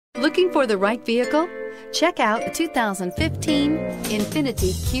Looking for the right vehicle? Check out the 2015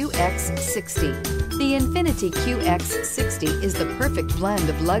 INFINITI QX60. The INFINITI QX60 is the perfect blend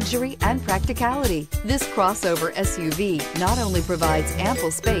of luxury and practicality. This crossover SUV not only provides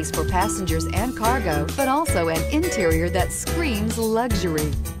ample space for passengers and cargo, but also an interior that screams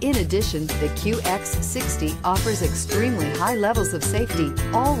luxury. In addition, the QX60 offers extremely high levels of safety,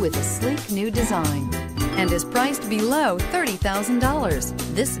 all with a sleek new design, and is priced below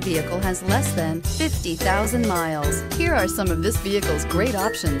 $30,000. This vehicle has less than 50,000 miles. Here are some of this vehicle's great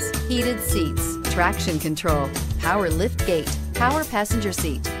options: heated seats, traction control, power liftgate, power passenger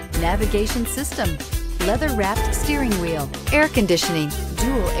seat, navigation system, leather-wrapped steering wheel, air conditioning,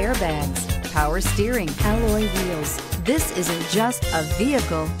 dual airbags, power steering, alloy wheels. This isn't just a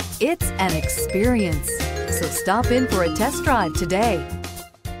vehicle, it's an experience. So stop in for a test drive today.